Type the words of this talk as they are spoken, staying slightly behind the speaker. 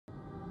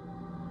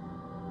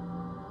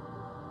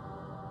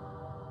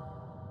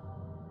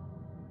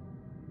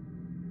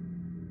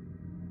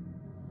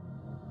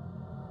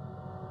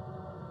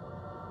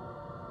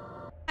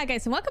Hi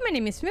guys, and welcome. My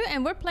name is Moo,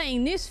 and we're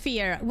playing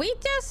Noosphere. We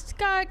just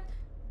got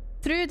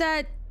through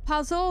that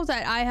puzzle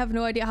that I have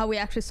no idea how we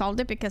actually solved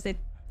it because I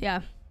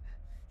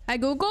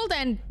googled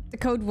and the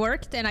code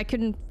worked and I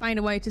couldn't find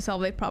a way to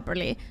solve it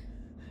properly.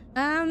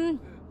 But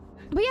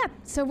yeah,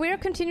 so we're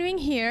continuing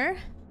here.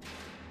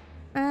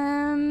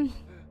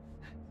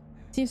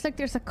 Seems like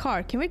there's a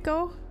car. Can we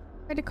go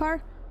by the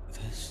car?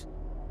 This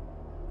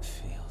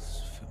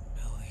feels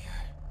familiar.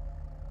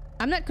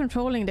 I'm not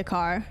controlling the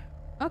car.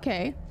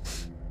 Okay.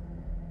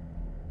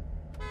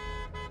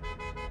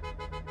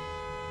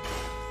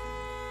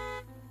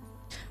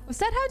 Was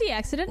that how the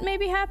accident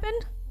maybe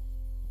happened?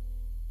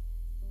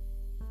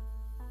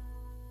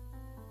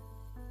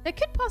 That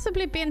could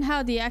possibly been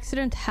how the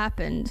accident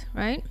happened,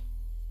 right?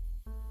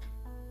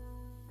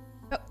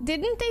 Oh,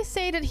 didn't they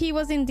say that he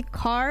was in the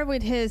car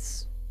with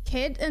his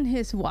kid and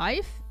his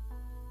wife?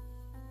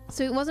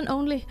 So it wasn't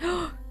only...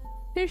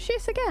 There she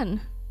is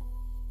again.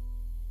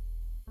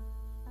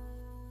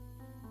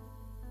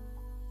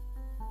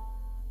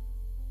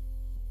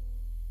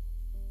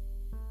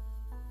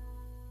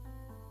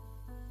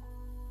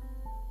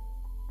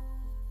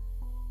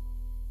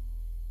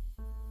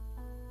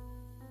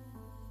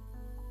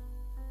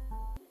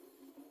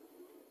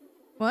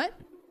 What?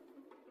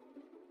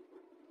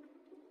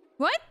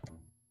 What?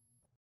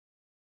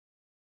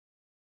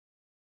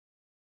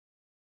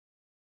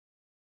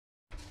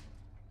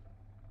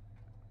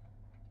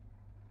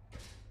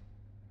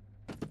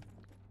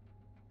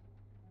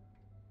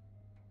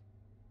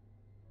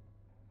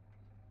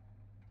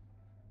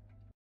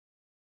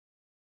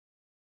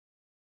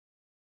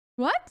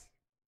 What?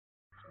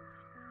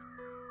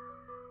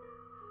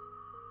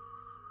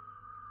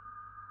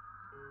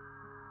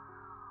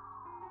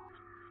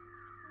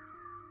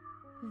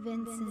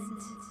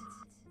 Vincent.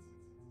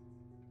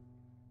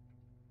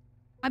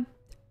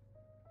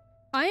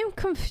 I am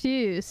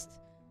confused.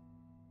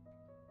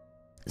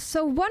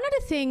 So one of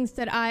the things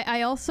that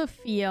I also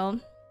feel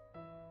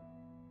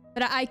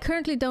that I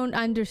currently don't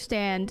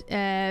understand,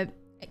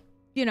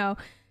 you know,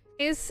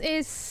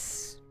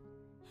 is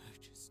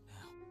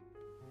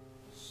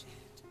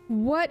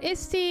what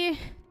is the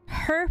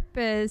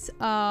purpose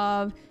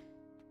of,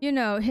 you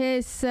know,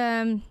 his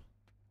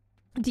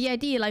the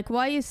idea, like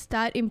why is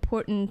that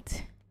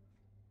important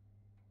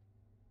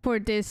for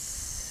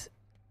this,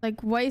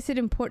 like why is it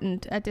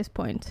important at this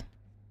point?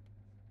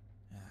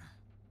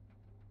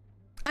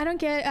 I don't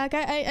get,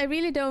 I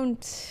really don't.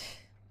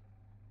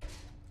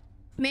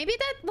 Maybe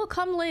that will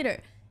come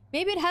later.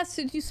 Maybe it has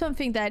to do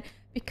something that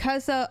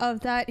because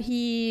of that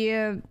he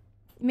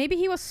maybe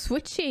he was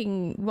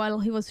switching while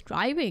he was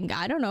driving.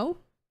 I don't know.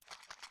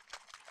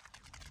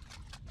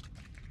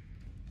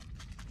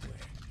 Where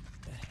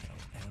the hell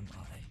am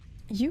I?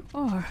 You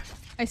are.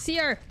 I see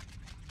her.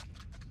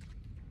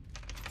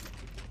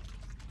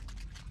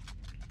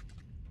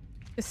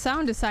 The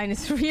sound design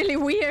is really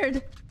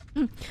weird.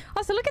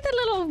 Also, look at that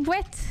little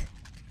wet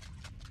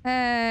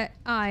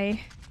eye.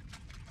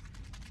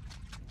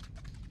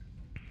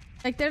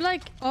 Like, they're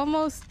like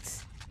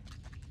almost...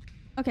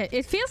 Okay,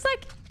 it feels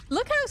like...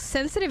 Look how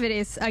sensitive it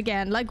is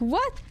again. Like,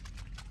 what?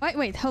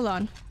 Wait, hold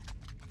on.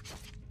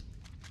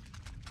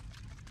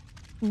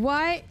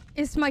 Why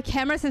is my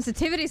camera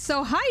sensitivity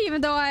so high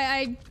even though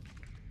I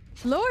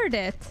lowered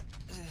it?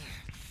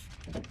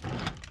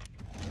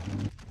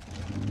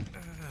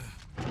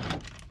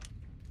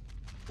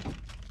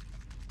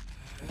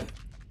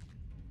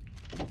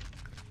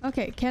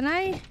 Okay, can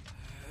I...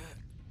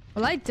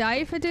 Will I die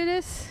if I do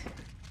this?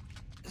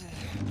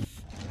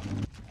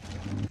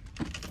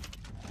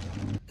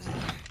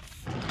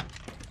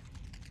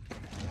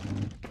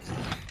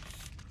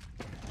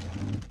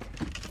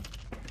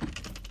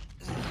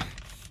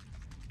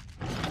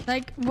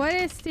 Like, what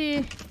is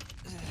the...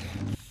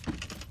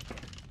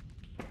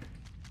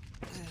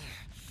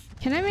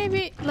 Can I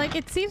maybe... Like,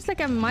 it seems like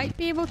I might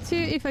be able to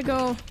if I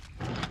go...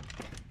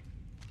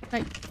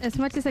 Like, as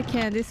much as I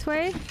can this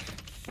way.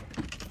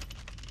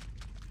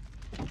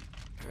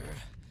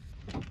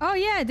 Oh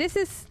yeah, this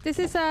is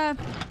a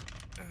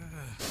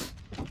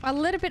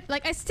little bit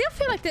like I still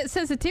feel like the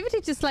sensitivity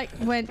just like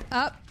went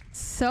up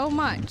so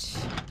much.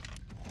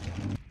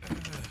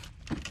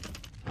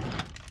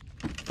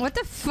 What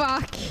the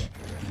fuck?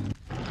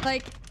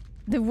 Like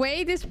the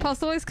way this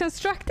puzzle is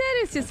constructed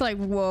is just like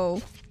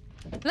whoa.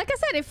 Like I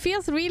said, it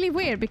feels really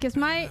weird because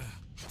my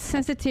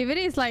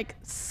sensitivity is like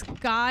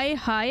sky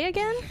high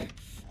again.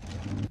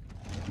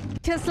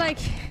 Because like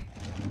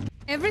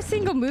every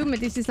single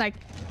movement is just like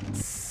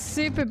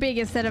super big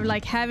instead of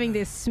like having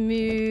this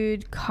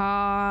smooth,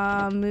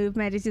 calm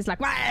movement. It's just like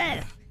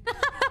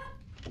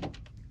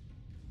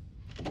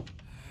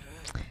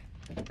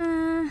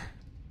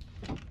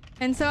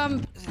and so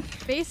I'm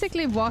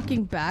basically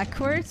walking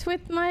backwards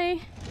with my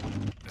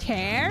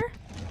chair.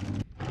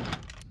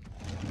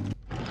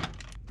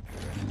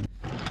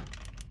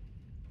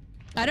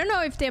 I don't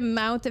know if the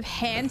amount of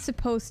hands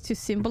supposed to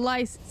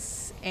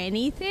symbolize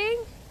anything.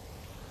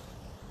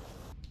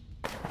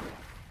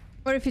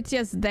 Or if it's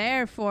just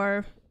there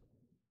for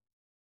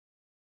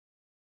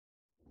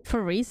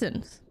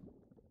reasons.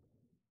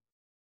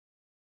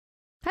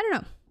 I don't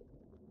know.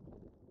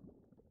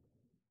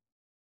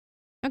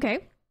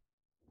 Okay.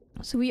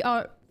 So we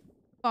are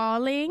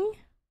falling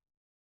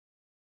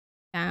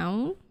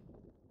down.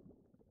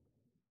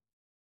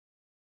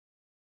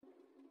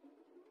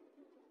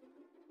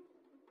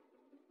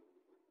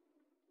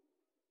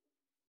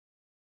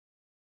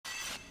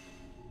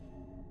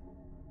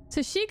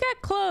 So she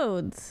got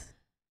clothes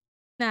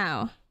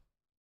now.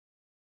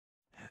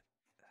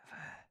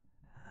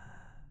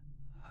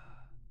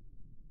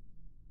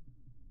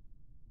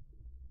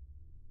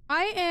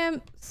 I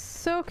am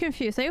so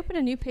confused. I opened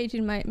a new page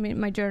in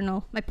my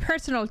journal, my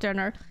personal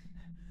journal,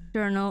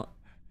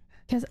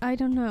 because I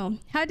don't know.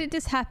 How did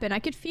this happen? I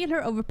could feel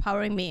her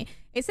overpowering me.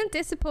 Isn't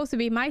this supposed to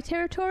be my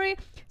territory?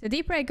 The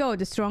deeper I go,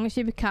 the stronger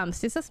she becomes.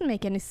 This doesn't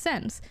make any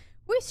sense.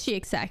 Who is she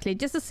exactly?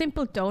 Just a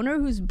simple donor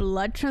whose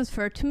blood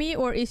transferred to me,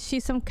 or is she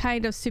some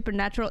kind of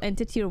supernatural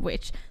entity or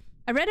witch?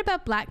 I read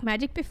about black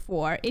magic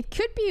before. It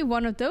could be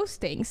one of those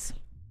things.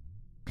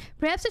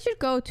 Perhaps I should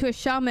go to a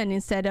shaman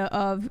instead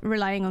of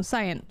relying on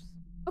science.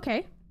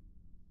 Okay.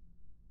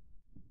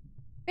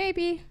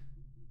 Maybe.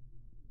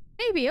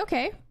 Maybe,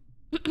 okay.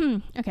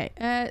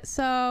 Okay,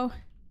 so...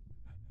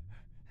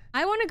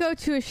 I want to go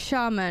to a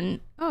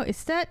shaman. Oh,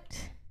 is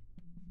that...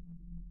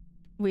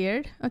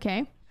 weird?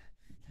 Okay.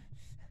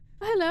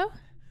 Oh, hello.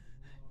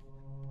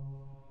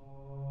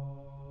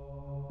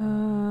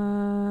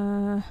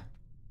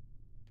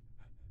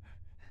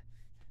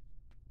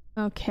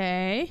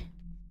 Okay.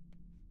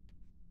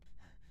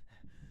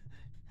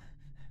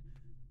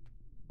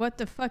 What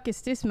the fuck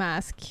is this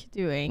mask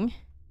doing?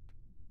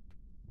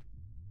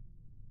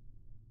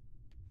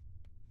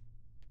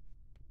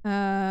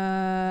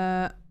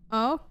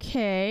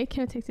 Okay.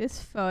 Can I take this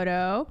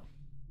photo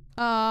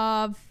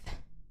of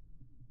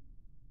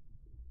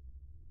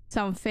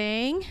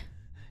something?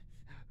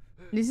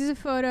 This is a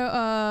photo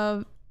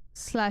of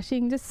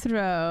slashing the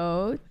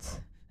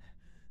throat.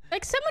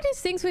 Like, some of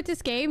these things with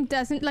this game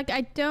doesn't, like,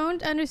 I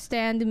don't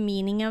understand the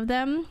meaning of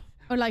them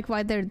or like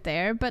why they're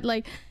there, but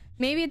like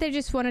maybe they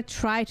just want to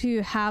try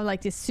to have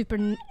like this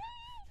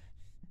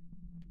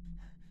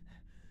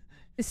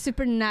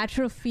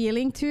supernatural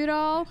feeling to it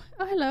all.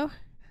 Oh, hello.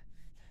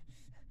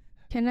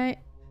 Can I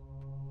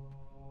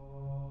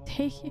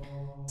take it?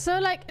 So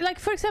like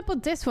for example,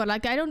 this one,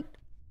 like I don't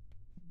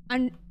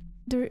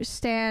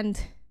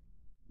understand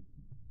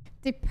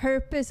the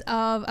purpose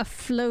of a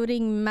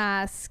floating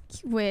mask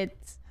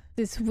with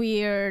this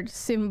weird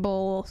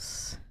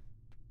symbols.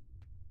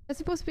 That's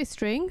supposed to be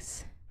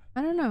strings?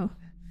 I don't know.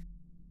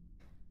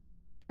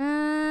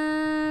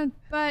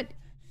 But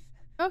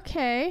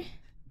okay.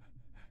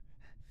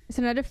 There's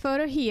another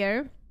photo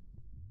here.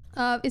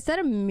 Is that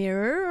a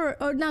mirror?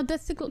 Or no,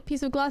 that's the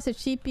piece of glass that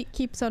she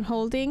keeps on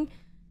holding.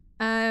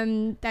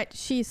 That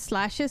she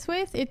slashes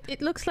with.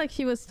 It looks like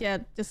she was, yeah,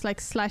 just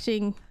like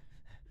slashing.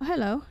 Oh,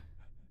 hello.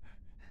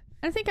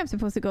 I don't think I'm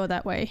supposed to go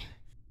that way.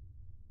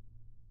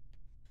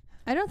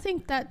 I don't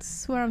think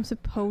that's where I'm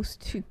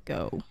supposed to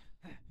go.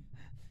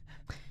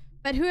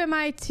 But who am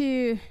I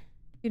to,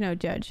 you know,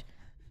 judge?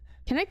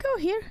 Can I go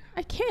here?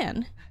 I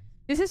can.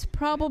 This is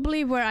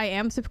probably where I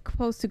am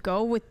supposed to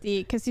go with the...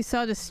 Because you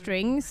saw the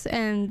strings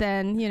and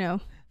then, you know...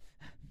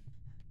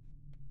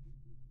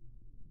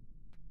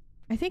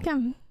 I think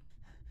I'm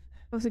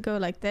supposed to go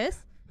like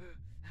this.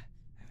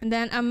 And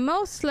then I'm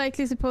most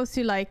likely supposed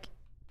to, like,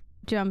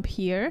 jump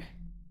here.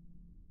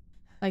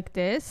 Like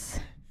this.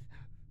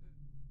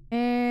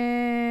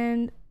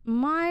 And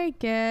my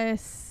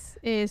guess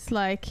is,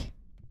 like,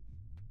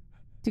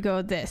 to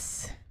go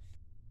this.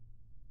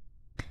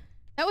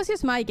 That was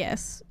just my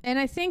guess. And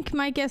I think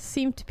my guess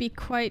seemed to be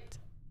quite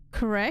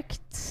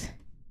correct.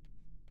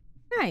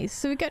 Nice.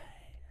 So we got...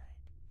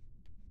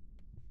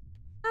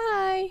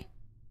 Hi.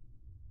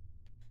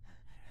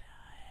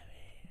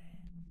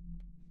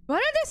 What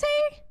did they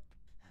say?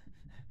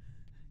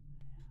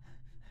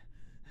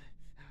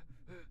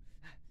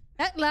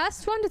 That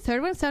last one, the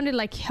third one, sounded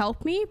like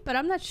help me, but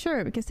I'm not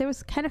sure because it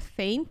was kind of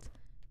faint.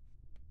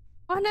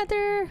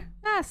 Another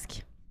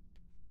mask.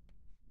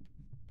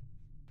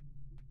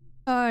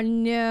 Oh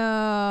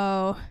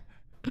no.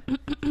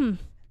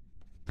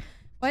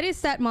 What is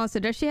that monster?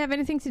 Does she have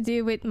anything to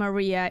do with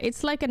Maria?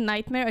 It's like a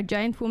nightmare, a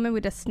giant woman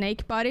with a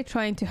snake body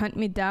trying to hunt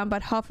me down,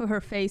 but half of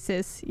her face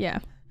is... yeah.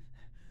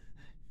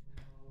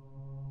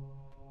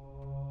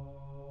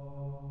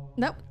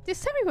 No,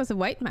 this time it was a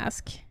white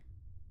mask.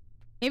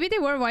 Maybe they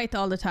were white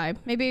all the time.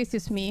 Maybe it's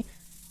just me.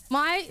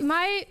 My...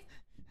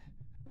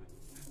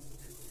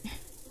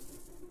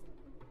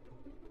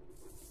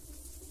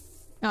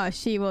 Oh,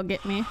 she will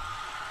get me.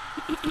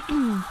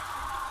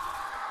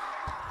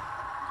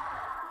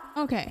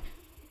 Okay.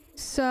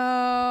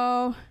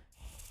 So...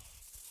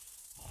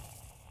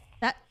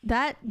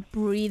 That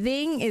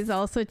breathing is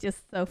also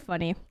just so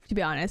funny, to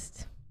be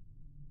honest.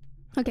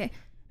 Okay.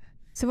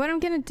 So what I'm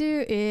gonna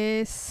do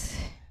is...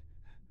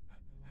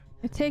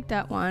 I take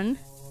that one.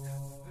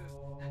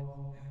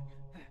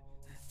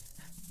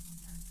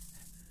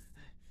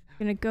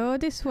 I'm gonna go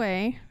this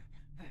way.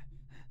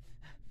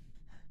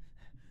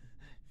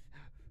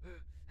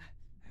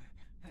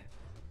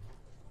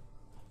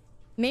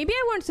 Maybe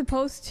I weren't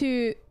supposed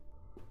to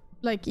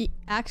like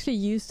actually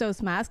use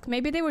those masks.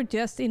 Maybe they were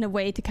just in a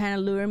way to kind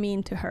of lure me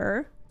into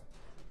her.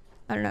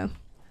 I don't know.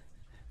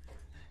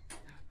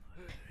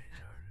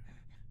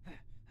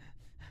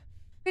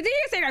 Did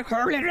you say like?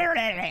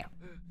 I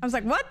was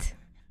like, what?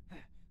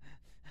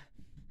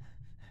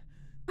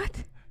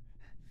 What?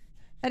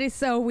 That is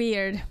so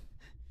weird.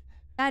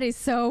 That is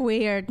so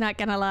weird, not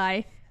gonna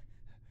lie.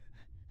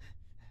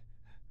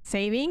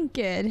 Saving?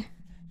 Good.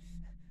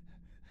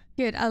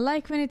 Good. I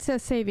like when it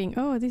says saving.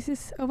 Oh, this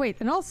is... Oh, wait.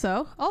 And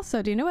also,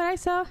 do you know what I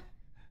saw?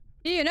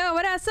 Do you know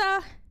what I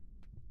saw?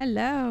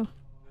 Hello.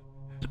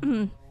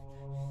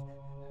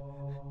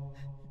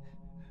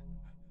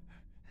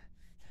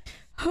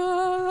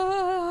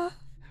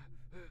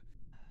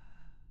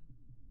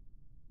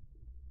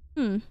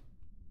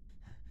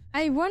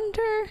 I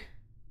wonder...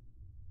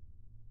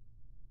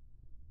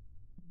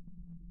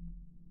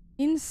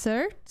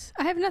 Insert?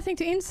 I have nothing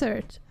to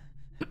insert.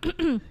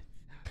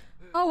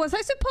 Oh, was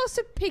I supposed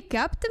to pick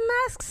up the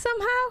mask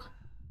somehow?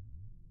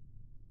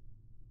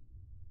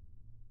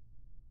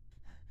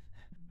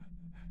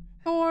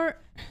 Or...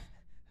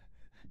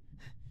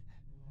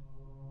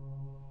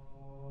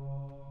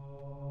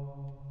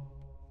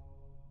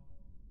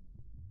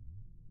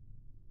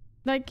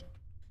 like...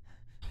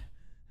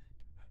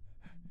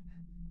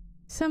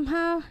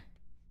 somehow...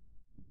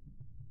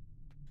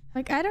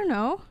 like, I don't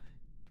know.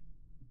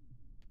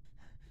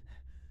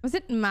 Was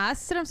it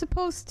masks that I'm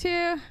supposed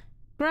to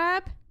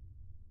grab?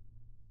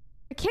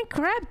 I can't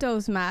grab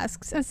those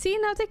masks. And see,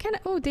 now they kind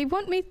of... oh, they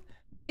want me...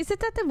 is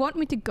it that they want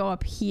me to go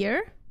up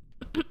here?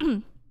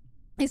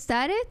 Is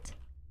that it?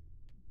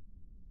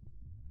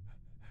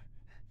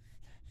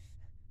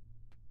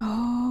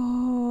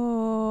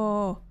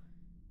 Oh.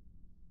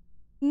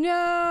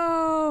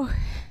 No.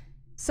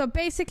 So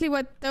basically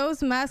what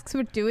those masks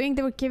were doing,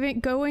 they were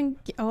going...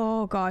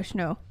 oh gosh,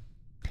 no.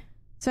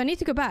 So I need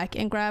to go back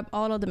and grab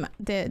all of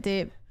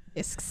the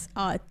discs.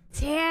 Oh,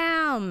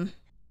 damn.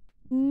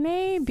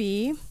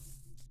 Maybe...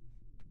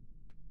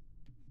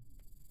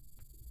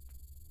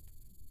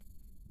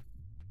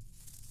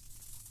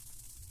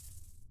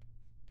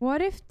 what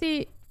if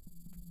the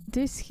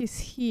disc is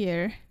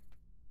here?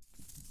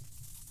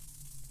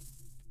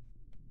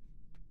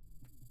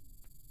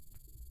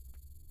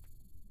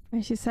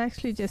 And she's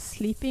actually just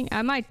sleeping.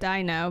 I might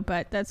die now,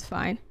 but that's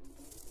fine.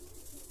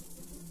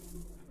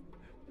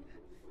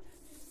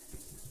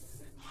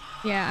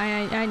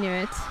 Yeah, I knew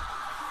it.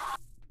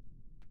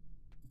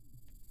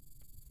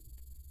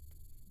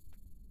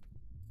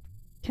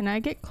 Can I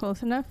get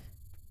close enough?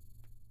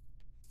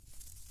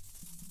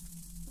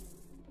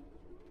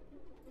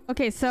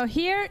 Okay, so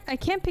here, I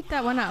can't pick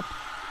that one up.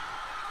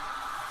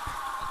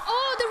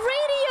 Oh, the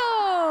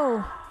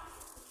radio!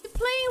 You're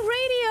playing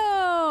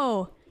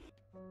radio!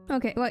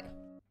 Okay, what?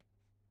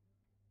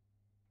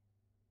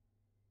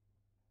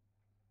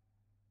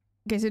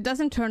 Okay, so it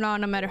doesn't turn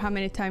on no matter how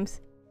many times.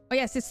 Oh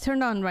yes, it's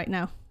turned on right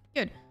now.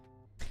 Good.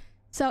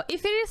 So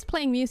if it is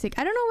playing music,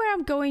 I don't know where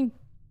I'm going.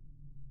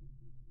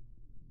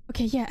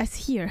 Okay, yeah,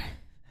 it's here.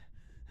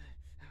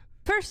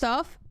 First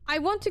off, I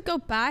want to go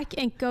back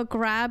and go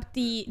grab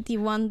the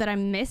one that I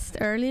missed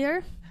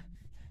earlier.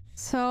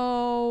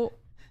 So...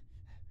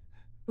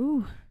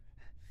 ooh.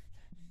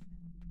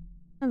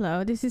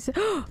 Hello, this is...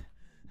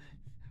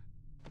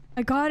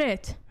 I got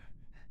it!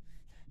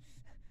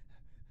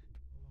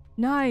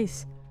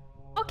 Nice!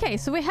 Okay,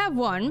 so we have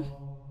one.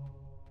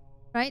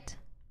 Right?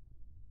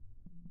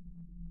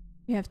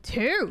 We have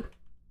two!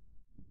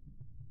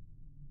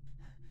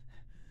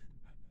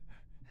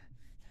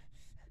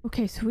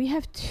 Okay, so we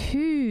have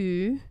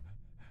two.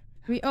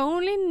 We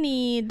only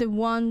need the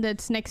one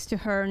that's next to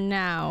her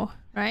now,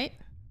 right?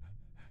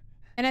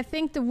 And I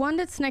think the one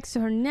that's next to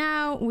her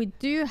now, we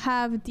do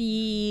have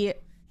the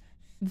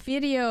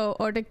video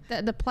or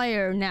the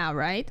player now,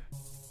 right?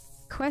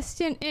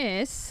 Question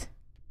is...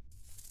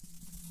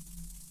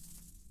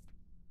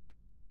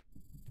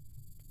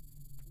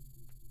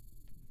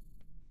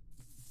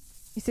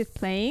 is it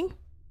playing?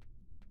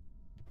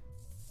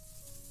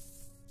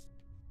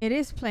 It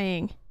is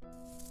playing.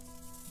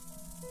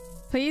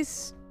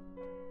 Please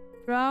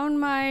drown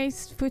my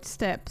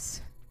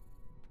footsteps.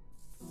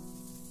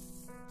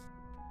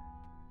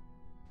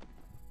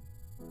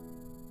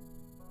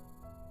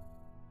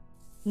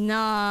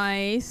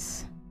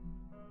 Nice.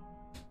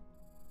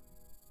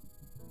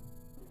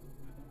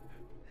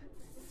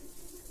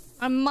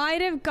 I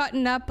might have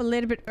gotten up a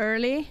little bit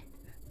early.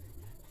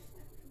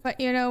 But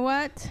you know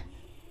what?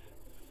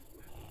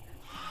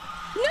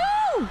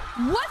 No!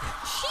 What?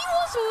 She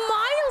was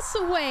miles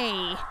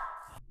away!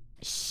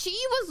 She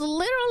was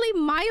literally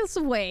miles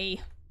away.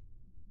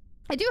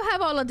 I do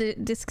have all of the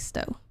discs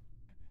though.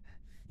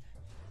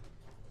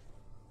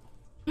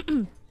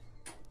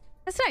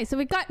 That's nice. So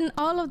we've gotten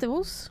all of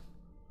those.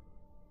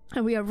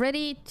 And we are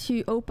ready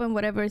to open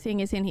whatever thing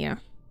is in here.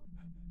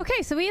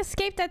 Okay, so we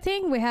escaped that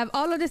thing. We have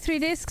all of the 3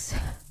 discs.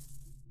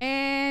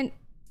 And...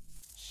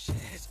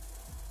 shit.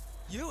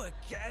 You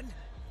again?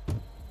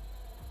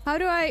 how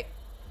do I...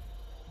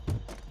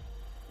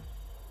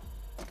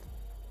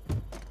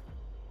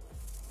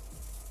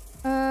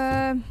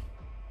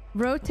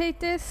 Rotate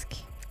disc.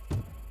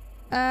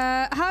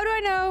 How do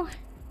I know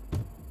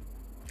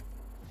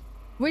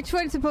which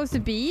one it's supposed to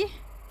be?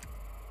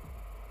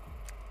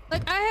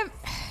 Like, I have...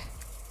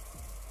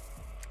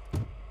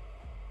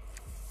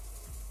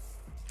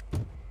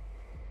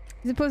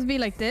 It's supposed to be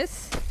like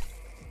this?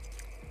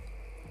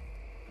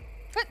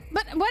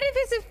 But what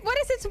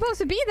is it supposed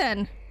to be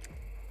then?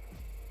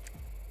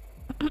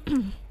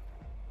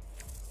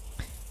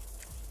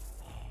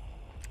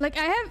 Like,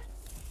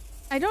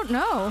 I don't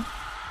know.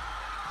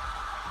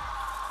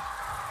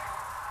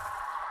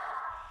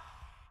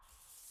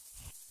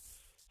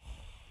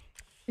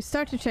 We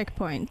start a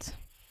checkpoint.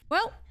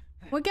 Well,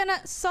 we're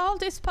gonna solve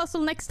this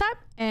puzzle next time,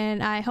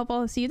 and I hope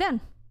I'll see you then.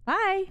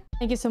 Bye!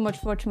 Thank you so much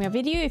for watching my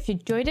video. If you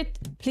enjoyed it,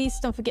 please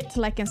don't forget to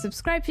like and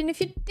subscribe. And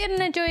if you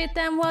didn't enjoy it,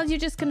 then, well, you're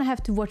just gonna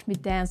have to watch me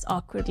dance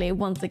awkwardly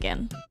once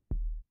again.